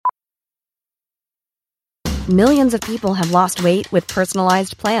Millions of people have lost weight with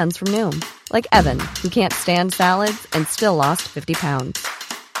personalized plans from Noom. Like Evan, who can't stand salads and still lost 50 pounds.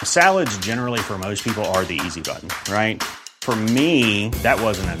 Salads generally for most people are the easy button, right? For me, that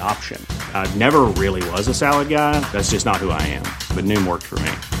wasn't an option. I never really was a salad guy. That's just not who I am. But Noom worked for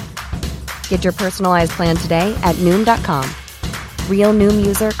me. Get your personalized plan today at Noom.com. Real Noom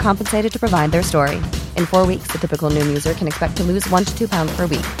user compensated to provide their story. In 4 weeks, the typical Noom user can expect to lose 1 to 2 pounds per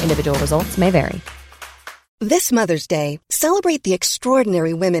week. Individual results may vary. This Mother's Day, celebrate the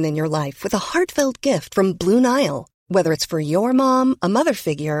extraordinary women in your life with a heartfelt gift from Blue Nile. Whether it's for your mom, a mother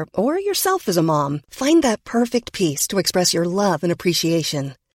figure, or yourself as a mom, find that perfect piece to express your love and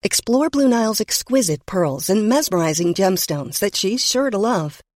appreciation. Explore Blue Nile's exquisite pearls and mesmerizing gemstones that she's sure to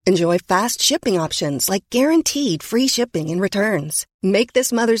love. Enjoy fast shipping options like guaranteed free shipping and returns. Make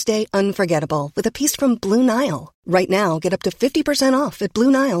this Mother's Day unforgettable with a piece from Blue Nile. Right now, get up to 50% off at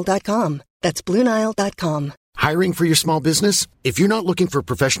BlueNile.com. That's BlueNile.com. Hiring for your small business? If you're not looking for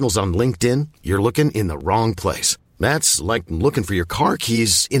professionals on LinkedIn, you're looking in the wrong place. That's like looking for your car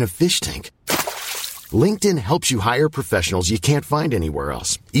keys in a fish tank. LinkedIn helps you hire professionals you can't find anywhere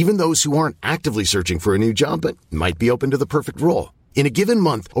else, even those who aren't actively searching for a new job but might be open to the perfect role. In a given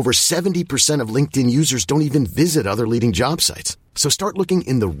month, over 70% of LinkedIn users don't even visit other leading job sites. So start looking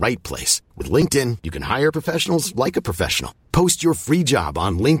in the right place. With LinkedIn, you can hire professionals like a professional. Post your free job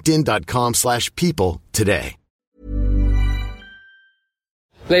on linkedin.com/people today.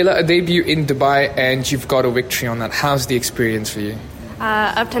 Leylah, a debut in Dubai and you've got a victory on that. How's the experience for you?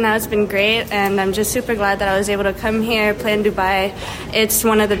 Up to now, it's been great, and I'm just super glad that I was able to come here, play in Dubai. It's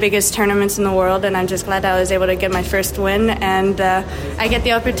one of the biggest tournaments in the world, and I'm just glad that I was able to get my first win, and I get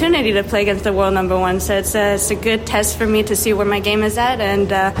the opportunity to play against the world number one, so it's a good test for me to see where my game is at,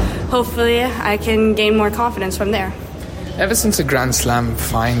 and hopefully I can gain more confidence from there. Ever since a Grand Slam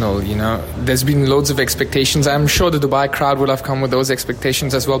final, there's been loads of expectations. I'm sure the Dubai crowd will have come with those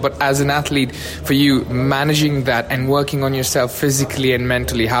expectations as well. But as an athlete, for you, managing that and working on yourself physically and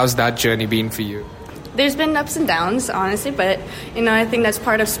mentally, how's that journey been for you? There's been ups and downs, honestly, but, I think that's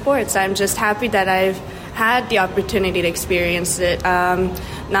part of sports. I'm just happy that I've had the opportunity to experience it.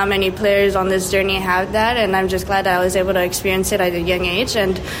 Not many players on this journey have that, and I'm just glad that I was able to experience it at a young age,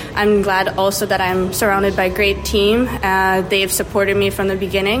 and I'm glad also that I'm surrounded by a great team. They've supported me from the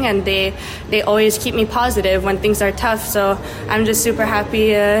beginning, and they always keep me positive when things are tough, so I'm just super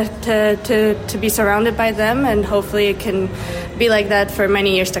happy to be surrounded by them, and hopefully it can be like that for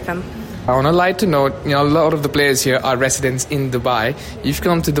many years to come. On a lighter note, a lot of the players here are residents in Dubai. You've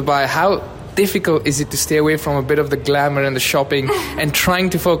come to Dubai. How difficult is it to stay away from a bit of the glamour and the shopping and trying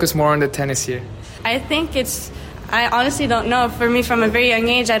to focus more on the tennis here? I think I honestly don't know. For me, from a very young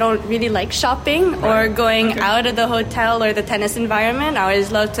age, I don't really like shopping or going out of the hotel or the tennis environment. I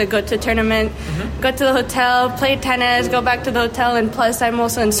always love to go to a tournament, go to the hotel, play tennis, go back to the hotel, and plus I'm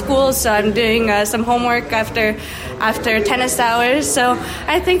also in school, so I'm doing some homework after tennis hours. So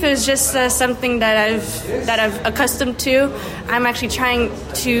I think it was just something that I've accustomed to. I'm actually trying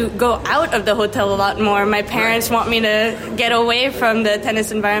to go out of the hotel a lot more. My parents want me to get away from the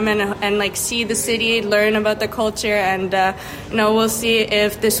tennis environment and see the city, learn about the culture, and we'll see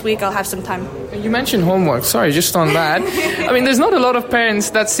if this week I'll have some time. You mentioned homework. Sorry, just on that. I mean, there's not a lot of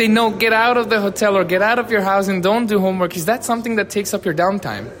parents that say, no, get out of the hotel or get out of your house and don't do homework. Is that something that takes up your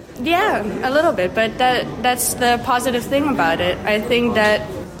downtime? Yeah, a little bit, but that's the positive thing about it. I think that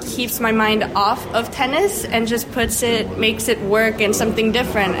keeps my mind off of tennis and just makes it work in something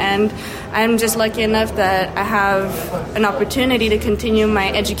different. And I'm just lucky enough that I have an opportunity to continue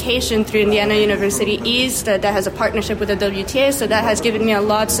my education through Indiana University East that has a partnership with the WTA. So that has given me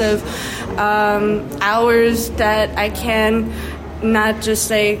lots of hours that I can not just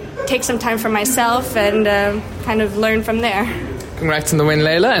take some time for myself and kind of learn from there. Congrats on the win,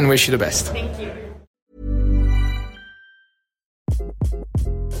 Leylah, and wish you the best. Thank you.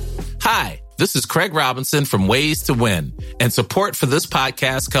 Hi, this is Craig Robinson from Ways to Win, and support for this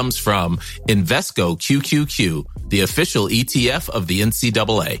podcast comes from Invesco QQQ, the official ETF of the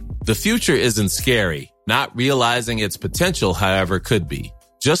NCAA. The future isn't scary. Not realizing its potential, however, could be.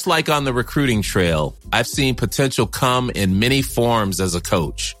 Just like on the recruiting trail, I've seen potential come in many forms as a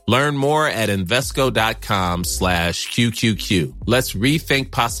coach. Learn more at Invesco.com/QQQ. Let's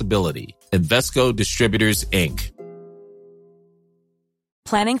rethink possibility. Invesco Distributors, Inc.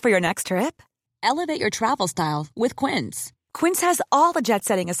 Planning for your next trip? Elevate your travel style with Quince. Quince has all the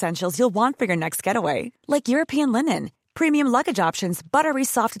jet-setting essentials you'll want for your next getaway, like European linen, premium luggage options, buttery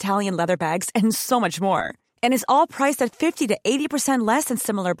soft Italian leather bags, and so much more. And is all priced at 50 to 80% less than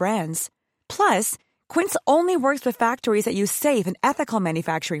similar brands. Plus, Quince only works with factories that use safe and ethical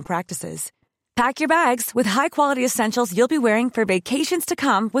manufacturing practices. Pack your bags with high-quality essentials you'll be wearing for vacations to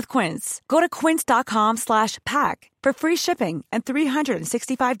come with Quince. Go to quince.com/pack for free shipping and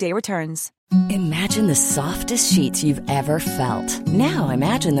 365-day returns. Imagine the softest sheets you've ever felt. Now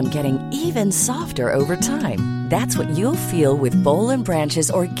imagine them getting even softer over time. That's what you'll feel with Boll & Branch's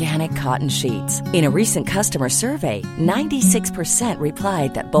organic cotton sheets. In a recent customer survey, 96%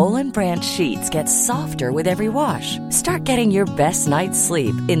 replied that Boll & Branch sheets get softer with every wash. Start getting your best night's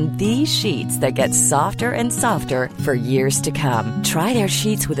sleep in these sheets that get softer and softer for years to come. Try their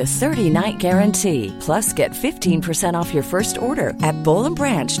sheets with a 30-night guarantee. Plus, get 15% off your first order at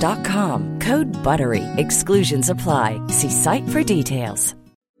bollandbranch.com. Code BUTTERY. Exclusions apply. See site for details.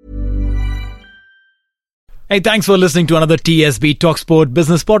 Hey, thanks for listening to another TSB TalkSport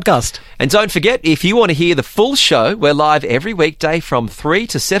Business Podcast. And don't forget, if you want to hear the full show, we're live every weekday from 3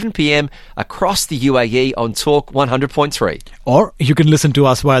 to 7 p.m. across the UAE on Talk 100.3. Or you can listen to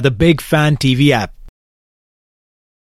us via the Big Fan TV app.